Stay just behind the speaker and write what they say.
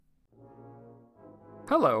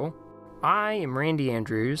Hello, I am Randy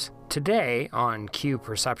Andrews. Today on Q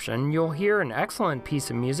Perception, you'll hear an excellent piece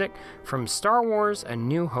of music from Star Wars: A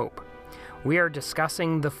New Hope. We are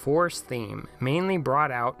discussing the Force theme, mainly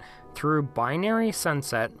brought out through Binary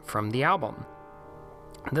Sunset from the album.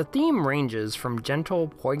 The theme ranges from gentle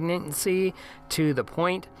poignancy to the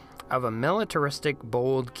point of a militaristic,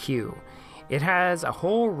 bold Q. It has a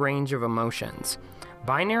whole range of emotions.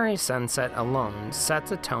 Binary Sunset alone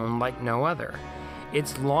sets a tone like no other.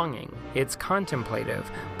 It's longing, it's contemplative,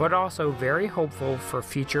 but also very hopeful for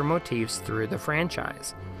future motifs through the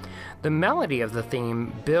franchise. The melody of the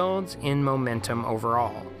theme builds in momentum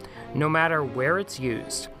overall, no matter where it's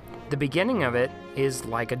used. The beginning of it is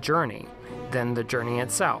like a journey, then the journey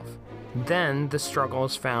itself, then the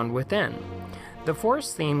struggles found within. The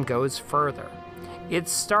Force theme goes further. It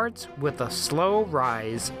starts with a slow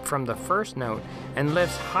rise from the first note and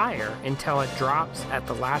lifts higher until it drops at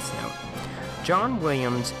the last note. John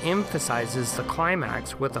Williams emphasizes the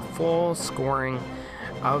climax with a full scoring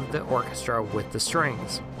of the orchestra with the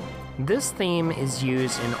strings. This theme is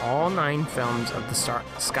used in all 9 films of the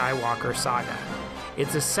Skywalker saga.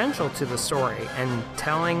 It's essential to the story, and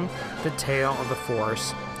telling the tale of the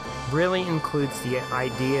Force really includes the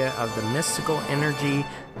idea of the mystical energy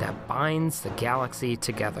that binds the galaxy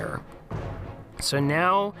together. So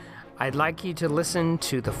now, I'd like you to listen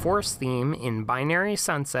to the Force theme in Binary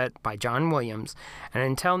Sunset by John Williams, and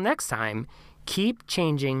until next time, keep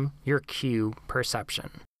changing your Q perception.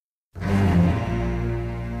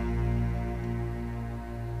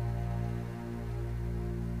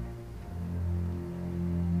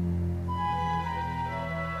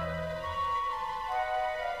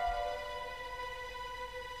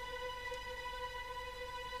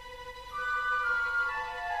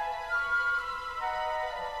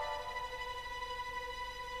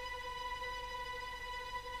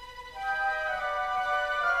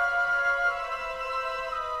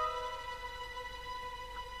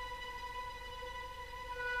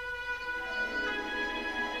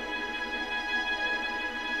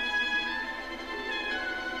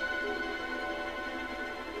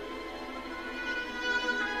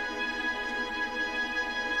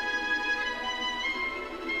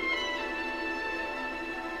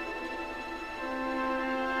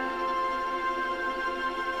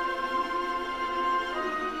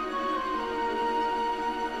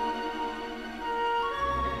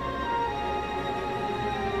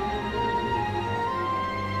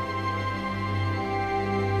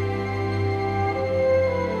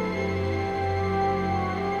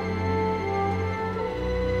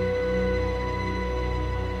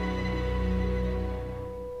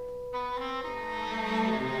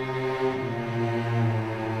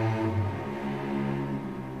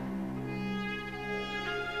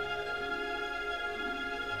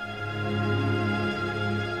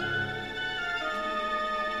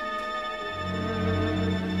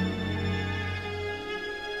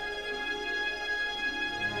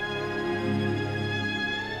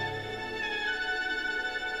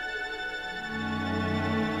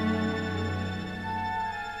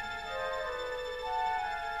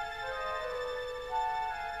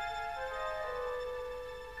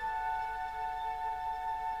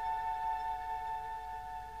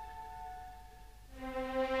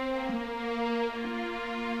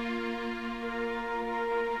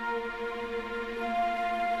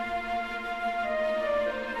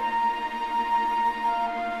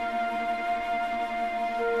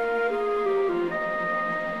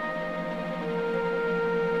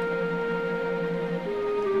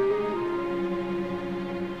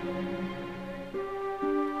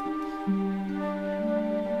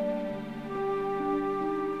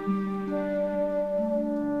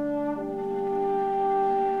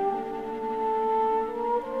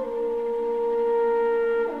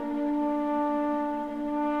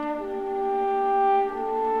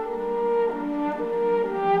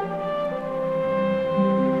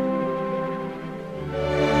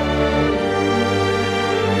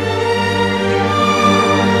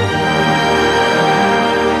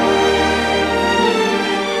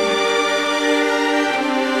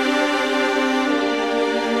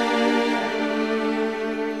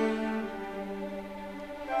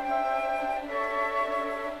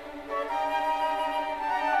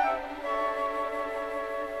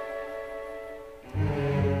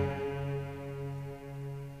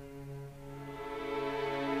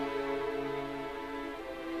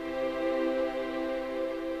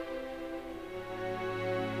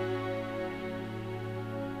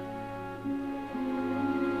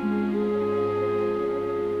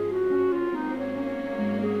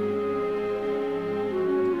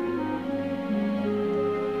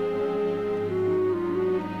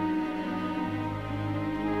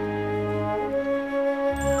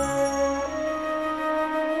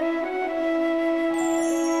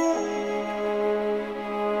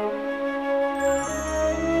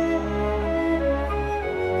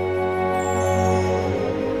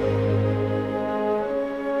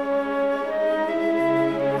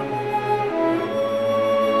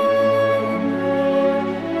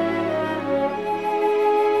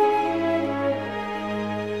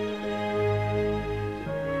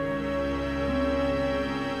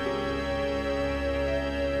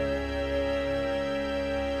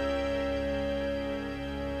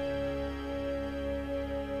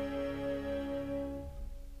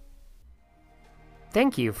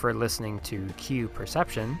 Thank you for listening to Q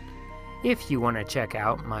Perception. If you want to check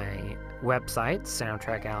out my website,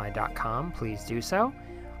 soundtrackally.com, please do so.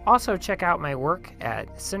 Also, check out my work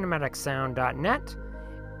at cinematicsound.net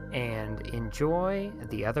and enjoy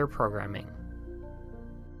the other programming.